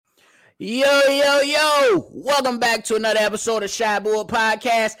Yo. Welcome back to another episode of Shy Bull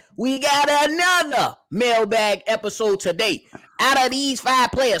Podcast. We got another mailbag episode today. Out of these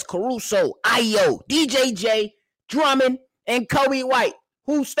 5 players, Caruso, Ayo, DJJ, Drummond, and Kobe White,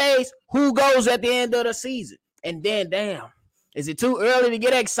 who stays, who goes at the end of the season? And then, damn, is it too early to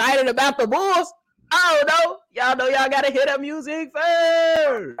get excited about the Bulls? I don't know. Y'all know y'all got to hear the music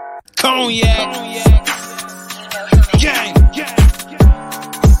first. Cognac. Gang.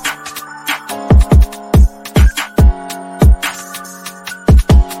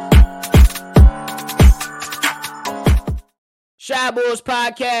 Shy Bulls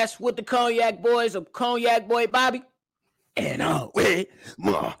Podcast with the Cognac Boys of Cognac Boy Bobby. And with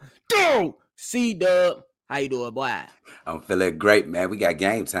my dog, C-Dub. How you doing, boy? I'm feeling great, man. We got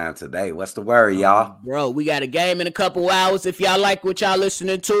game time today. What's the word, y'all? Bro, we got a game in a couple hours. If y'all like what y'all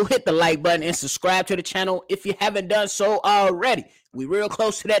listening to, hit the like button and subscribe to the channel if you haven't done so already. We real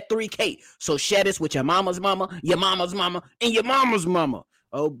close to that 3K. So share this with your mama's mama, your mama's mama, and your mama's mama.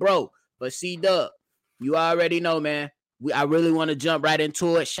 Oh, bro. But C-Dub, you already know, man. I really want to jump right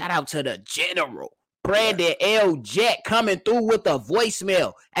into it. Shout out to the general, Brandon L. Jet, coming through with a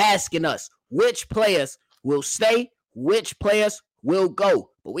voicemail asking us which players will stay, which players will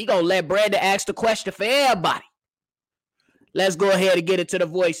go. But we going to let Brandon ask the question for everybody. Let's go ahead and get into the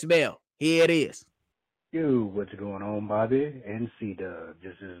voicemail. Here it is. Yo, what's going on, Bobby and C-Dub?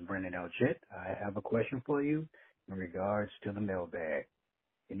 This is Brandon L. Jet. I have a question for you in regards to the mailbag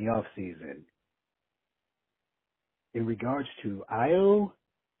in the offseason. In regards to Ayo,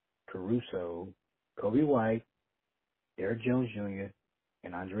 Caruso, Kobe White, Derrick Jones Jr.,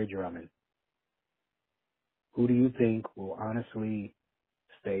 and Andre Drummond, who do you think will honestly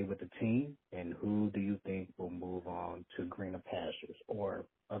stay with the team, and who do you think will move on to greener pastures or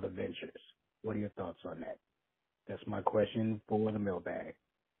other ventures? What are your thoughts on that? That's my question for the mailbag.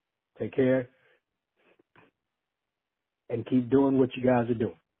 Take care, and keep doing what you guys are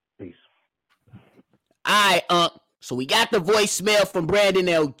doing. Peace. All right, so we got the voicemail from Brandon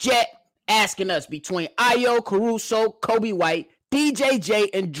L. Jet asking us between Ayo, Caruso, Kobe White, DJJ,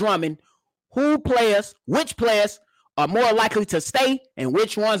 and Drummond, which players are more likely to stay and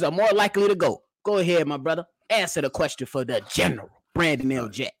which ones are more likely to go. Go ahead, my brother. Answer the question for the general, Brandon L.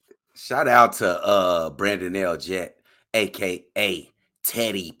 Jet. Shout out to Brandon L. Jet, a.k.a.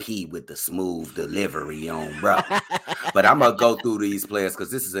 Teddy P with the smooth delivery on, bro. But I'm going to go through these players because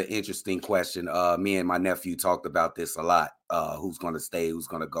this is an interesting question. Me and my nephew talked about this a lot. Who's going to stay, who's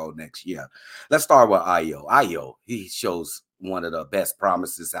going to go next year. Let's start with Ayo. Ayo, he shows one of the best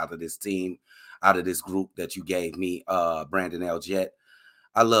promises out of this team, out of this group that you gave me, Brandon L. Jet.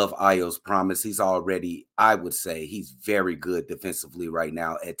 I love Ayo's promise. He's already, I would say, he's very good defensively right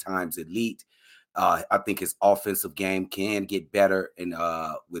now, at times elite. I think his offensive game can get better and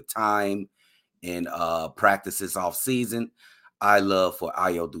with time and practices off season. I love for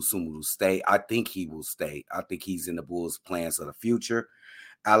Ayo Dosunmu to stay. I think he will stay. I think he's in the Bulls' plans of the future.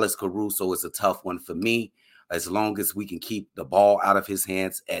 Alex Caruso is a tough one for me, as long as we can keep the ball out of his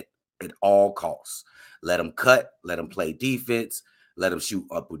hands at all costs. Let him cut, let him play defense, let him shoot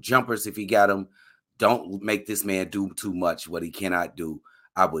up with jumpers if he got them. Don't make this man do too much what he cannot do.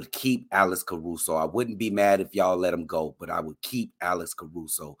 I would keep Alex Caruso. I wouldn't be mad if y'all let him go, but I would keep Alex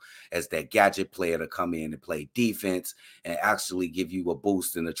Caruso as that gadget player to come in and play defense and actually give you a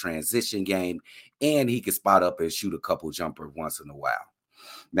boost in the transition game. And he can spot up and shoot a couple jumper once in a while.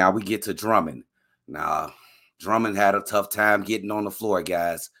 Now we get to Drummond. Now, Drummond had a tough time getting on the floor,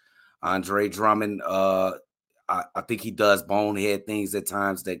 guys. Andre Drummond, I think he does bonehead things at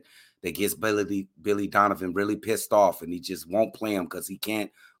times that gets Billy Donovan really pissed off, and he just won't play him because he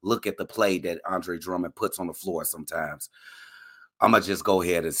can't look at the play that Andre Drummond puts on the floor sometimes. I'm going to just go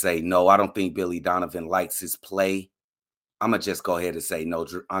ahead and say no. I don't think Billy Donovan likes his play. I'm going to just go ahead and say no.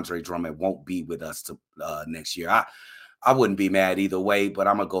 Andre Drummond won't be with us next year. I wouldn't be mad either way, but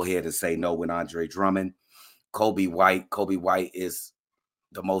I'm going to go ahead and say no with Andre Drummond. Kobe White is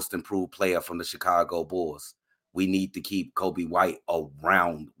the most improved player from the Chicago Bulls. We need to keep Kobe White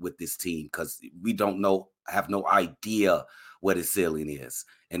around with this team because we have no idea what his ceiling is.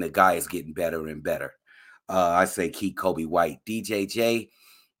 And the guy is getting better and better. I say keep Kobe White. DJJ,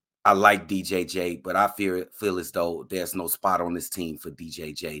 I like DJJ, but I feel as though there's no spot on this team for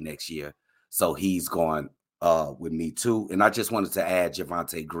DJJ next year. So he's going with me too. And I just wanted to add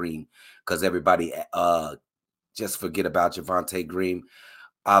Javonte Green because everybody just forget about Javonte Green.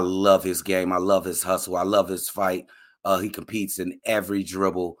 I love his game. I love his hustle. I love his fight. He competes in every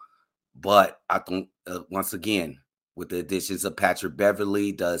dribble. But I think, once again, with the additions of Patrick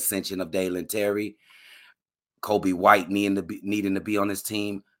Beverly, the ascension of Dalen Terry, Kobe White needing to be on his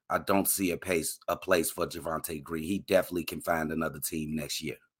team, I don't see a place for Javonte Green. He definitely can find another team next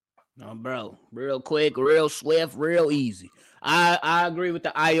year. No, bro. Real quick, real swift, real easy. I agree with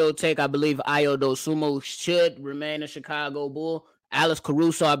the Ayo take. I believe Ayo Dosunmu should remain a Chicago Bull. Alex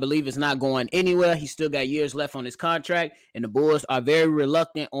Caruso, I believe, is not going anywhere. He still got years left on his contract, and the Bulls are very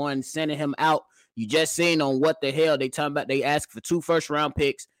reluctant on sending him out. You just seen on what the hell they talking about. They asked for 2 first-round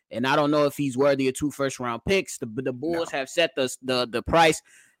picks, and I don't know if he's worthy of 2 first-round picks. The Bulls have set the price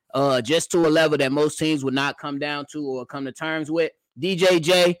just to a level that most teams would not come down to or come to terms with.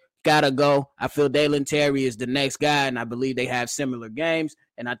 DJJ gotta go. I feel Dalen Terry is the next guy, and I believe they have similar games,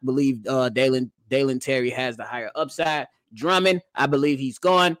 and I believe Dalen Terry has the higher upside. Drummond, I believe he's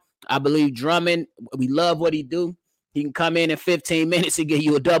gone. I believe Drummond, we love what he do. He can come in 15 minutes and give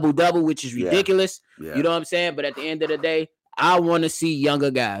you a double-double, which is ridiculous. Yeah. You know what I'm saying? But at the end of the day, I want to see younger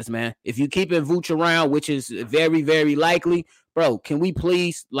guys, man. If you keep Vooch around, which is very, very likely, bro, can we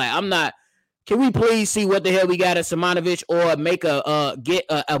please, can we please see what the hell we got at Simonovic or make get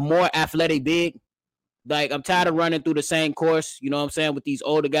a more athletic big? Like, I'm tired of running through the same course, you know what I'm saying, with these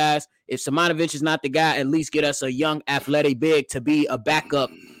older guys. If Simonovic is not the guy, at least get us a young athletic big to be a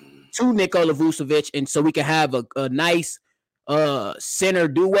backup to Nikola Vucevic, and so we can have a nice center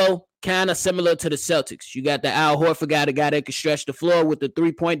duo, kind of similar to the Celtics. You got the Al Horford guy, the guy that can stretch the floor with the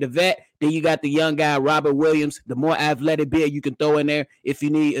 3-point, the vet. Then you got the young guy, Robert Williams, the more athletic big you can throw in there if you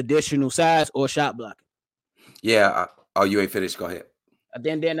need additional size or shot blocking. Yeah. Oh, you ain't finished. Go ahead.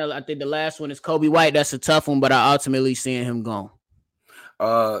 Then I think the last one is Kobe White. That's a tough one, but I ultimately seeing him gone.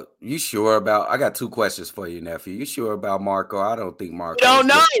 You sure about? I got 2 questions for you, nephew. You sure about Marco? I don't think Marco. You don't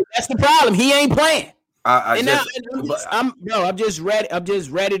know. That's the problem. He ain't playing. I'm just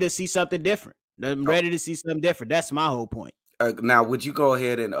ready to see something different. I'm ready to see something different. That's my whole point. Now, would you go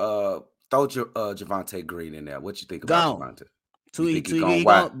ahead and throw Javonte Green in there? What you think about Javonte?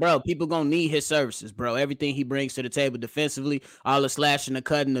 Bro, people gonna need his services, bro. Everything he brings to the table defensively, all the slashing, the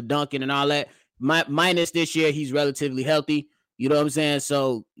cutting, the dunking, and all that. Minus this year, he's relatively healthy. You know what I'm saying?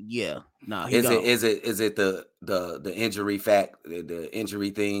 So yeah, no. Is it the injury fact, the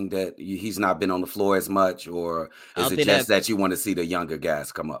injury thing that he's not been on the floor as much, or is it just that you want to see the younger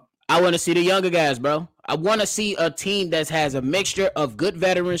guys come up? I want to see the younger guys, bro. I want to see a team that has a mixture of good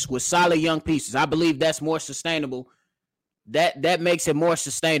veterans with solid young pieces. I believe that's more sustainable. That makes it more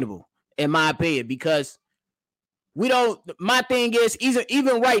sustainable, in my opinion, because we don't. My thing is,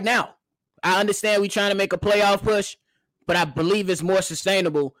 even right now, I understand we're trying to make a playoff push, but I believe it's more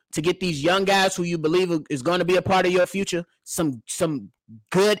sustainable to get these young guys who you believe is going to be a part of your future some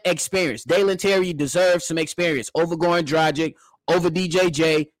good experience. Dalen Terry deserves some experience over Goran Dragic, over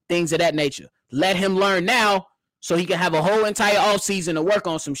DJJ, things of that nature. Let him learn now so he can have a whole entire offseason to work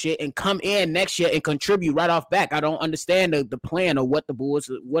on some shit and come in next year and contribute right off back. I don't understand the plan or what the Bulls,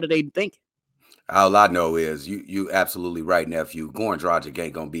 what are they thinking? All I know is you absolutely right, nephew. Goran Dragic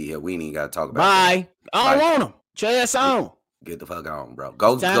ain't going to be here. We ain't got to talk about Bye. That. I don't want him. Chase on. Get the fuck on, bro.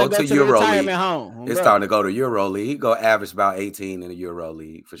 Go to EuroLeague. Home, it's time to go to EuroLeague. He go average about 18 in the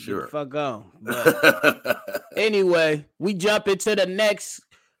EuroLeague for sure. Get the fuck on. Anyway, we jump into the next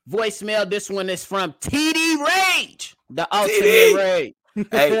voicemail. This one is from TD Rage, the Ultimate Rage.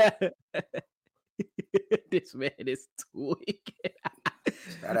 Hey. This man is tweaking.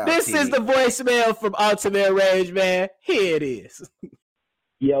 This is the voicemail from Ultimate Rage, man. Here it is.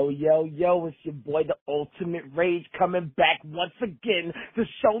 Yo, it's your boy, the Ultimate Rage, coming back once again to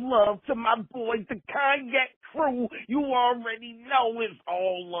show love to my boy, the Kanye crew. You already know it's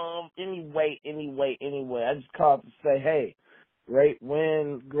all love. Anyway. I just called to say, hey, great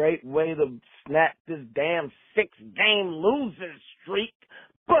win, great way to snap this damn 6-game losing streak.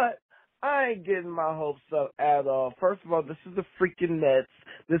 But I ain't getting my hopes up at all. First of all, this is the freaking Nets.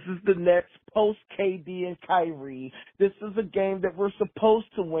 This is the Nets post KD and Kyrie. This is a game that we're supposed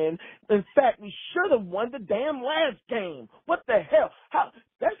to win. In fact, we should have won the damn last game. What the hell?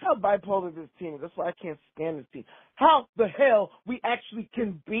 That's how bipolar this team is. That's why I can't stand this team. How the hell we actually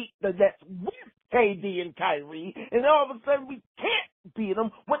can beat the Nets with KD and Kyrie, and all of a sudden we can't beat them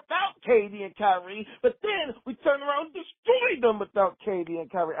without KD and Kyrie, but then we turn around and destroy them without KD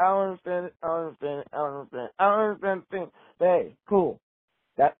and Kyrie. I don't understand it. I don't understand the thing. But hey, cool.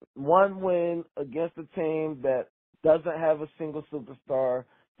 That one win against a team that doesn't have a single superstar,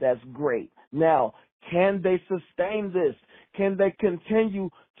 that's great. Now, can they sustain this? Can they continue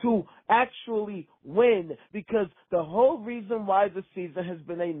to actually win? Because the whole reason why the season has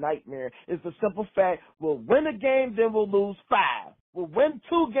been a nightmare is the simple fact we'll win a game, then we'll lose 5. We'll win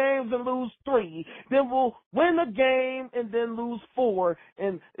 2 games and lose 3. Then we'll win a game and then lose 4.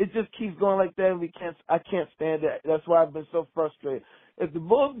 And it just keeps going like that. I can't stand it. That's why I've been so frustrated. If the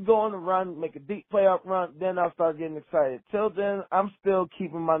Bulls go on a run, make a deep playoff run, then I'll start getting excited. Till then, I'm still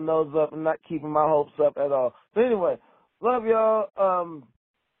keeping my nose up and not keeping my hopes up at all. But anyway, love y'all.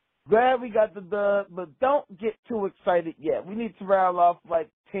 Glad we got the dub, but don't get too excited yet. We need to rattle off like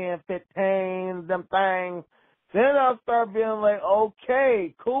 10, 15, them things. Then I'll start being like,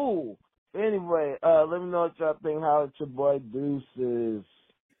 okay, cool. Anyway, let me know what y'all think. How it's your boy Deuces.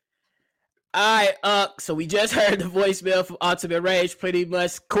 All right, so we just heard the voicemail from Ultimate Rage pretty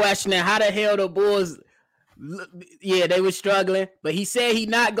much questioning how the hell the Bulls, yeah, they were struggling, but he said he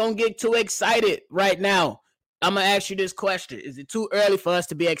not going to get too excited right now. I'm going to ask you this question. Is it too early for us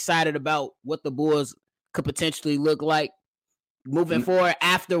to be excited about what the Bulls could potentially look like moving forward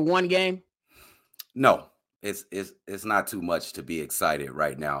after one game? No, it's not too much to be excited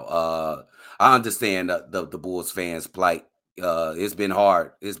right now. I understand the Bulls fans' plight. It's been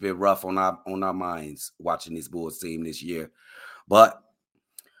hard. It's been rough on our minds watching this Bulls team this year, but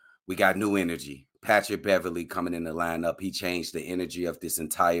we got new energy. Patrick Beverley coming in the lineup, he changed the energy of this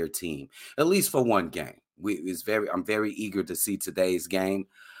entire team, at least for one game. I'm very eager to see today's game,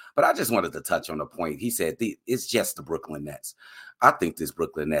 but I just wanted to touch on the point. He said it's just the Brooklyn Nets. I think this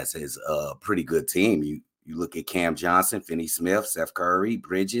Brooklyn Nets is a pretty good team. You look at Cam Johnson, Finney Smith, Seth Curry,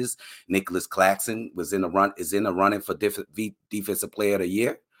 Bridges, Nicholas Claxton is in the running for Defensive Player of the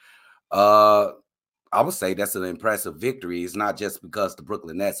Year. I would say that's an impressive victory. It's not just because the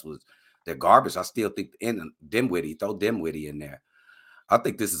Brooklyn Nets they're garbage. I still think throw Dinwiddie in there. I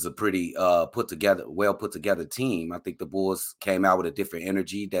think this is a pretty well put together team. I think the Bulls came out with a different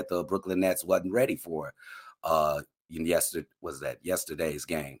energy that the Brooklyn Nets wasn't ready for. Yesterday's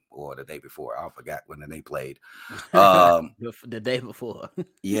game or the day before? I forgot when they played. The day before.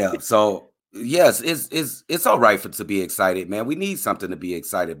 Yeah. So yes, it's all right to be excited, man. We need something to be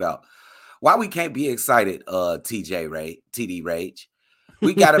excited about. Why we can't be excited, TD Rage?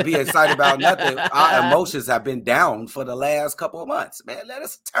 We got to be excited about nothing. Our emotions have been down for the last couple of months, man. Let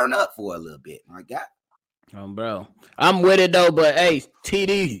us turn up for a little bit, my God. Oh, bro. I'm with it, though, but, hey,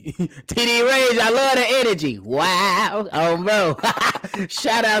 TD Rage, I love the energy. Wow. Oh, bro.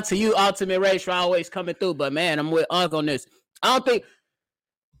 Shout out to you, Ultimate Rage, for always coming through. But, man, I'm with Unc on this. I don't think –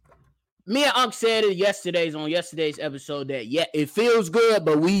 me and Unc said it yesterday's episode that, yeah, it feels good,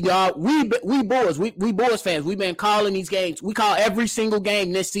 but we Bulls. We Bulls fans. We've been calling these games. We call every single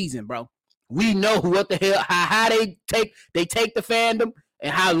game this season, bro. We know what the hell, how they take the fandom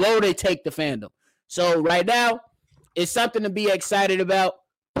and how low they take the fandom. So right now, it's something to be excited about,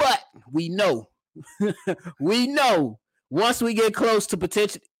 but we know once we get close to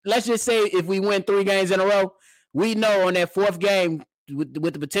potential, let's just say if we win 3 games in a row, we know on that 4th game, with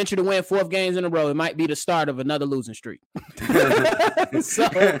the potential to win 4 games in a row, it might be the start of another losing streak. So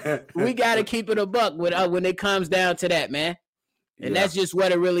we got to keep it a buck when it comes down to that, man. And that's just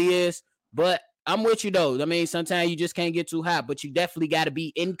what it really is. But I'm with you, though. I mean, sometimes you just can't get too hot, but you definitely got to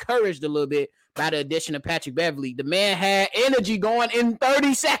be encouraged a little bit by the addition of Patrick Beverley. The man had energy going in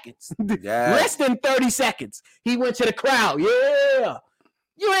 30 seconds. Less than 30 seconds. He went to the crowd. Yeah.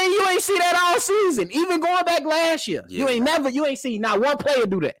 You ain't see that all season. Even going back last year. Yeah. You ain't seen not one player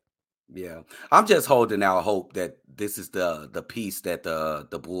do that. Yeah. I'm just holding out hope that this is the piece that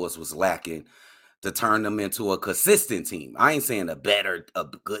the Bulls was lacking to turn them into a consistent team. I ain't saying a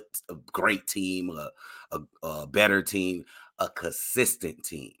great team, a better team, a consistent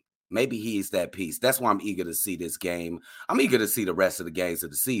team. Maybe he's that piece. That's why I'm eager to see this game. I'm eager to see the rest of the games of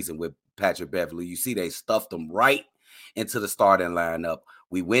the season with Patrick Beverley. You see they stuffed him right into the starting lineup.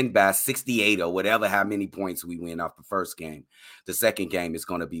 We win by 68 or whatever, how many points we win off the first game. The second game is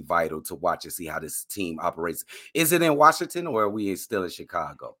going to be vital to watch and see how this team operates. Is it in Washington or are we still in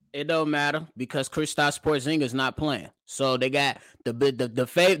Chicago? It don't matter because Kristaps Porzingis not playing. So they got the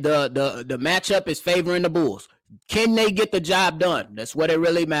matchup is favoring the Bulls. Can they get the job done? That's what it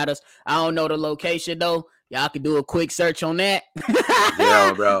really matters. I don't know the location though. Y'all can do a quick search on that.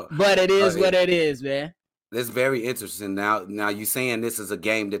 Yeah, bro. But it is what it is, man. That's very interesting. Now you're saying this is a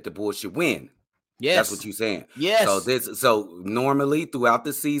game that the Bulls should win. Yes. That's what you're saying. Yes. So normally throughout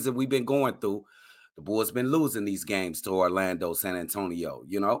the season we've been going through, the Bulls been losing these games to Orlando, San Antonio,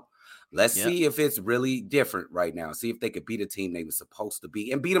 Let's see if it's really different right now. See if they could beat a team they were supposed to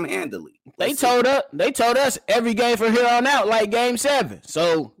beat and beat them handily. They told us every game from here on out, like Game 7.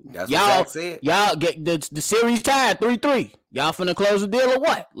 So that's y'all what Zach said. Y'all get the series tied 3-3. Y'all finna close the deal or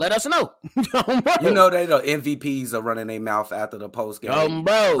what? Let us know. They the MVPs are running their mouth after the post game,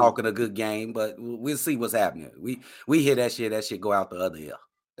 talking a good game, but we'll see what's happening. We hear that shit go out the other ear.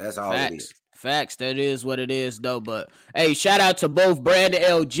 That's all it is. Facts. That is what it is, though. But hey, shout out to both Brandon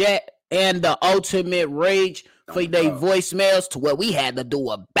L. Jet and the Ultimate Rage for their voicemails, to where we had to do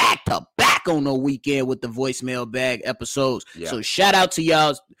a back-to-back on the weekend with the voicemail bag episodes. Yeah. So shout out to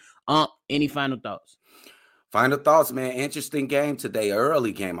y'all. Any final thoughts? Final thoughts, man. Interesting game today.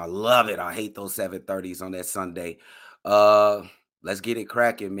 Early game. I love it. I hate those 7:30s on that Sunday. Let's get it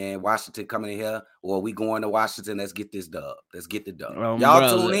cracking, man. Washington coming in here, or we going to Washington. Let's get this dub. Let's get the dub.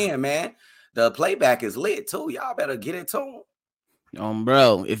 Y'all tune in, man. The playback is lit too. Y'all better get it tuned.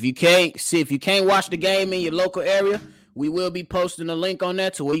 Bro, if you can't watch the game in your local area, we will be posting a link on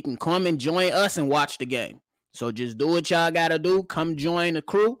that to where you can come and join us and watch the game. So just do what y'all gotta do. Come join the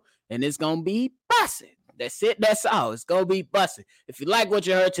crew, and it's gonna be busting. That's it. That's all. It's gonna be busting. If you like what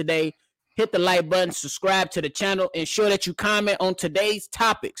you heard today, hit the like button, subscribe to the channel, ensure that you comment on today's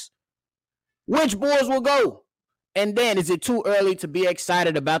topics. Which Bulls will go? And then, is it too early to be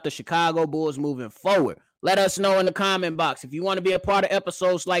excited about the Chicago Bulls moving forward? Let us know in the comment box. If you want to be a part of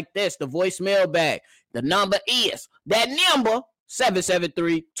episodes like this, the voicemail bag, the number is that number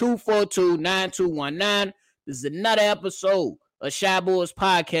 773-242-9219. This is another episode of Shy Bulls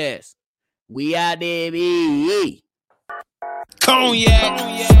Podcast. We out there, baby.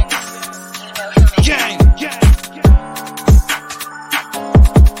 Cognac.